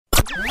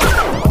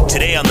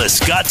Today on the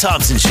Scott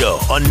Thompson Show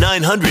on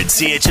 900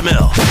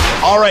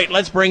 CHML. All right,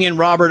 let's bring in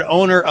Robert,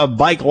 owner of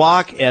Bike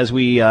Lock, as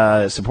we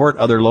support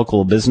other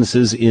local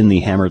businesses in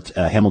the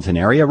Hamilton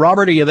area.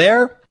 Robert, are you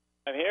there?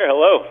 I'm here.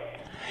 Hello.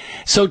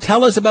 So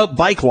tell us about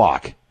Bike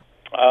Lock.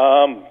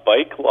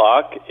 Bike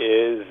Lock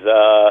is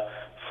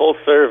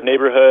full-serve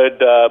neighborhood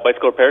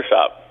bicycle repair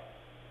shop.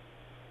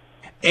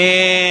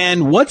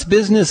 And what's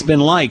business been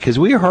like? Because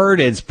we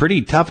heard it's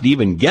pretty tough to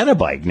even get a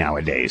bike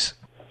nowadays.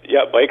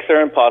 Yeah, bikes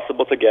are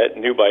impossible to get,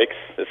 new bikes,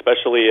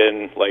 especially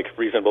in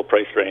reasonable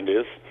price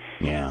ranges.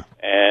 Yeah.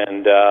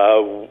 And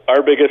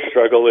our biggest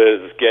struggle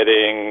is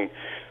getting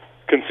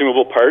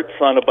consumable parts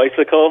on a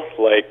bicycle,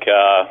 like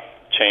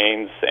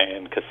chains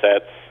and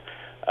cassettes.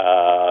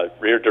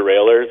 Rear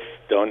derailleurs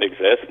don't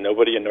exist.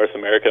 Nobody in North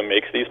America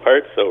makes these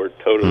parts, so we're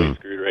totally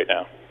screwed right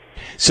now.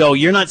 So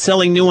you're not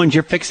selling new ones,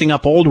 you're fixing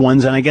up old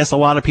ones, and I guess a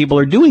lot of people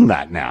are doing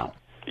that now.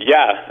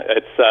 Yeah,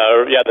 it's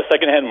the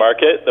secondhand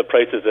market. The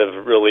prices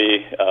have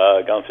really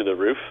gone through the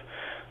roof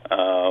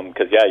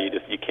because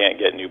you can't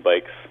get new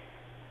bikes.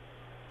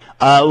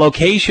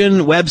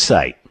 Location,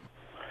 website.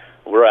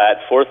 We're at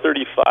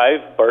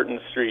 435 Barton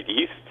Street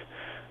East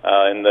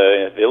in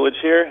the village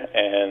here,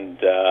 and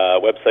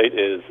website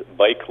is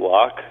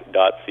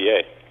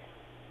bikelock.ca.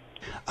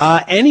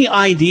 Any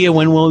idea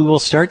when we'll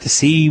start to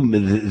see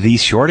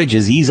these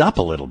shortages ease up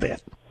a little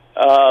bit?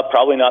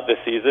 Probably not this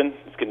season.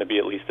 It's going to be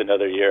at least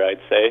another year, I'd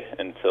say,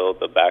 until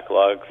the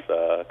backlogs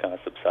kind of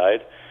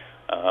subside.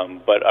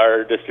 But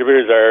our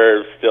distributors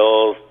are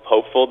still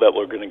hopeful that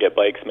we're going to get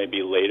bikes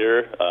maybe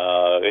later,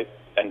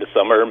 end of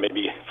summer,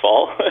 maybe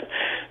fall.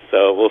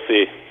 So we'll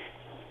see.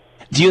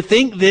 Do you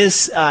think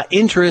this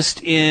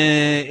interest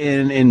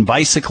in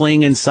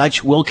bicycling and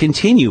such will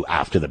continue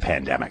after the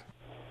pandemic?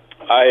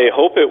 I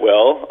hope it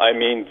will. I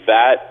mean,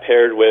 that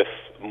paired with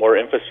more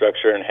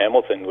infrastructure in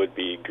Hamilton would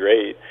be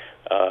great.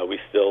 We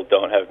still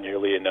don't have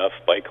nearly enough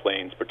bike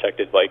lanes,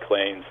 protected bike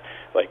lanes.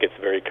 It's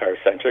very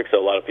car-centric, so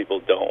a lot of people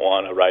don't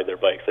want to ride their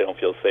bikes. They don't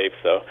feel safe.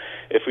 So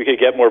if we could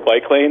get more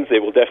bike lanes, they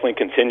will definitely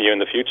continue in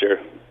the future.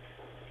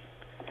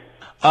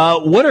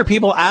 What are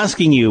people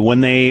asking you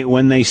when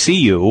they see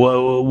you?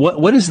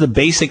 What is the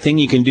basic thing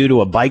you can do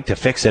to a bike to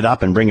fix it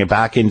up and bring it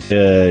back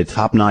into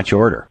top-notch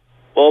order?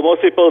 Well,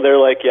 most people, they're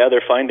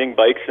they're finding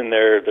bikes in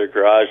their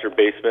garage or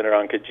basement or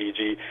on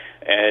Kijiji,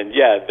 and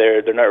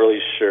they're not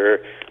really sure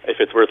if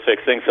it's worth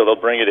fixing, so they'll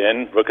bring it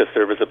in, book a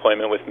service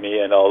appointment with me,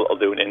 and I'll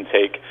do an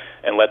intake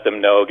and let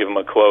them know, give them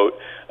a quote,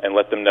 and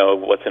let them know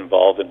what's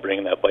involved in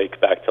bringing that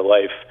bike back to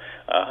life.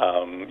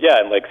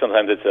 And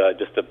sometimes it's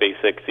just a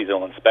basic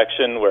seasonal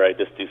inspection where I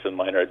just do some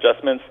minor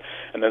adjustments,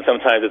 and then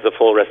sometimes it's a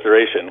full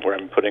restoration where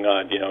I'm putting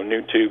on,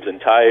 new tubes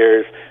and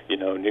tires,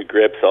 new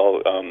grips,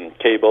 all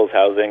cables,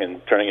 housing, and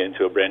turning it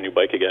into a brand new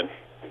bike again.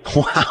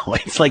 Wow,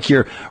 it's like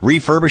you're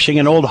refurbishing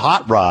an old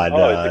hot rod.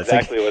 Oh, it's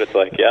exactly what it's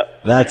like, yeah.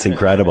 That's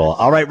incredible.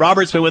 All right,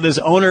 Robert's been with us,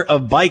 owner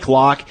of Bike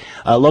Lock,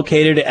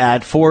 located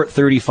at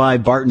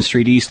 435 Barton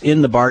Street East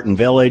in the Barton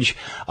Village.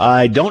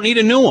 Don't need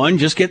a new one,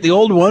 just get the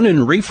old one and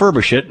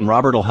refurbish it, and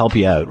Robert will help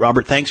you out.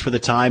 Robert, thanks for the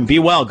time. Be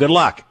well. Good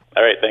luck.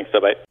 All right, thanks.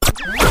 Bye-bye.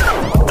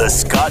 The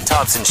Scott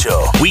Thompson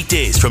Show,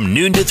 weekdays from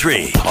noon to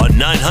 3 on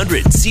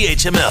 900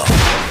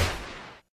 CHML.